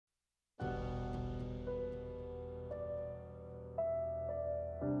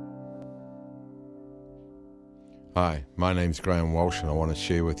Hi, my name's Graeme and I want to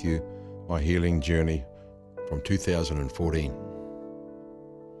share with you my healing journey from 2014.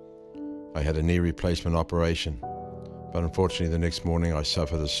 I had a knee replacement operation, but unfortunately the next morning I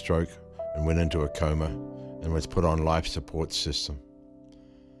suffered a stroke and went into a coma and was put on life support system.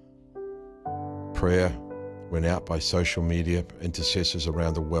 Prayer went out by social media. Intercessors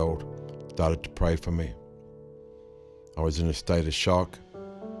around the world started to pray for me. I was in a state of shock.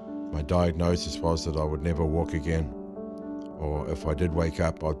 My diagnosis was that I would never walk again, or if I did wake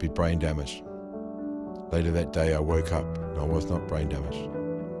up, I'd be brain damaged. Later that day I woke up and I was not brain damaged.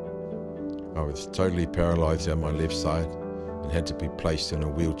 I was totally paralyzed on my left side and had to be placed in a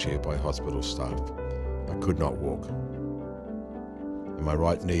wheelchair by hospital staff. I could not walk. And my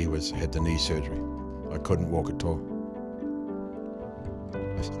right knee had the knee surgery. I couldn't walk at all.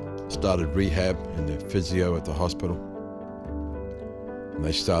 I started rehab in the physio at the hospital, and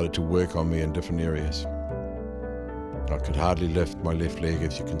they started to work on me in different areas. I could hardly lift my left leg,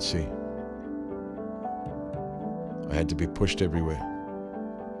 as you can see. I had to be pushed everywhere.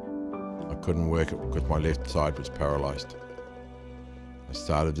 I couldn't work it because my left side was paralyzed. I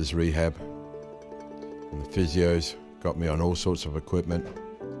started this rehab, and the physios got me on all sorts of equipment,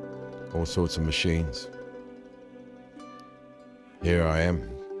 all sorts of machines. Here I am,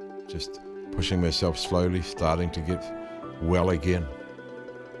 just pushing myself slowly, starting to get well again.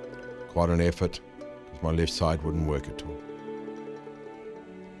 Quite an effort, because my left side wouldn't work at all.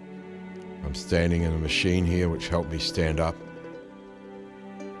 I'm standing in a machine here which helped me stand up.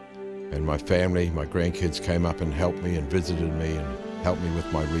 And my family, my grandkids came up and helped me and visited me and helped me with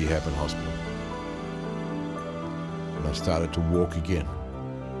my rehab in hospital. And I started to walk again,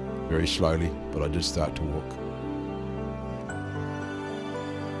 very slowly, but I did start to walk.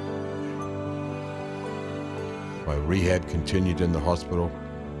 My rehab continued in the hospital,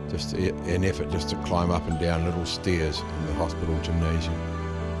 just an effort just to climb up and down little stairs in the hospital gymnasium.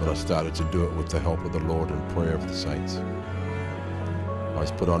 But I started to do it with the help of the Lord and prayer of the saints. I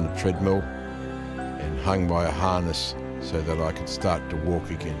was put on a treadmill and hung by a harness so that I could start to walk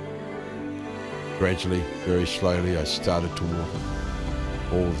again. Gradually, very slowly, I started to walk,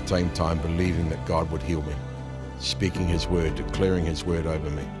 all at the same time believing that God would heal me, speaking His word, declaring His word over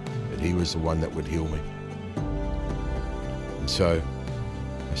me, that He was the one that would heal me. And so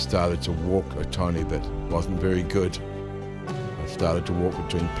I started to walk a tiny bit. It wasn't very good. I started to walk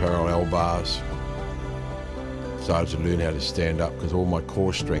between parallel bars. Started to learn how to stand up because all my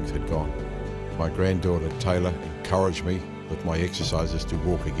core strength had gone. My granddaughter Taylor encouraged me with my exercises to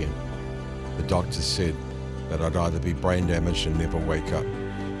walk again. The doctors said that I'd either be brain damaged and never wake up.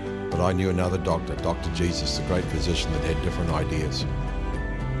 But I knew another doctor, Dr. Jesus, the great physician, that had different ideas.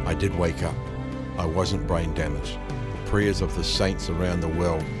 I did wake up. I wasn't brain damaged. The prayers of the saints around the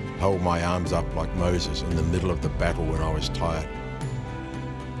world held my arms up like Moses in the middle of the battle when I was tired.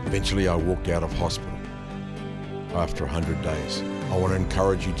 Eventually I walked out of hospital after 100 days. I want to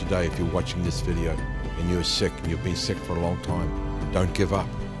encourage you today, if you're watching this video and you're sick and you've been sick for a long time, don't give up.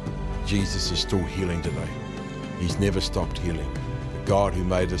 Jesus is still healing today. He's never stopped healing. The God who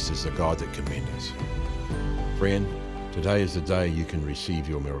made us is the God that can mend us. Friend, today is the day you can receive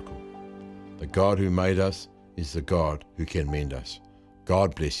your miracle. The God who made us is the God who can mend us.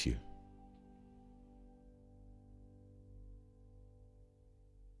 God bless you.